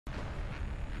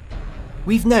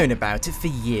We've known about it for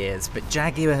years, but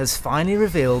Jaguar has finally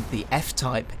revealed the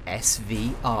F-Type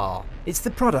SVR. It's the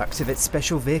product of its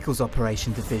Special Vehicles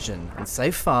Operation division, and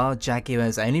so far Jaguar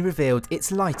has only revealed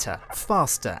it's lighter,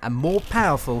 faster and more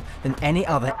powerful than any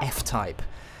other F-Type.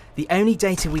 The only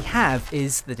data we have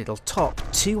is that it'll top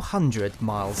 200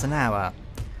 miles an hour.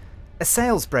 A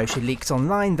sales brochure leaked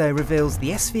online though reveals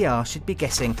the SVR should be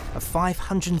getting a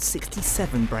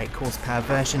 567 brake horsepower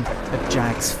version of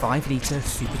Jag's 5-litre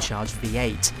supercharged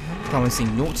V8,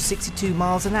 promising 0 to 62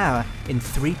 miles an hour in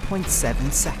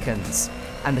 3.7 seconds,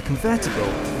 and the convertible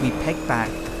will be pegged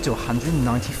back to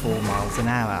 194 miles an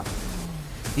hour.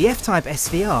 The F-Type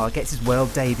SVR gets its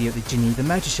world debut at the Geneva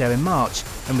Motor Show in March,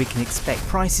 and we can expect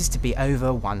prices to be over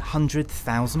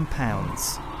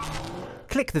 £100,000.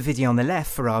 Click the video on the left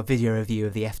for our video review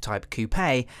of the F-Type Coupe,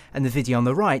 and the video on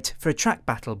the right for a track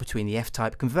battle between the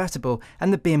F-Type convertible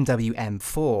and the BMW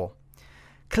M4.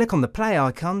 Click on the play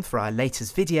icon for our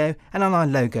latest video and on our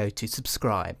logo to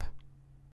subscribe.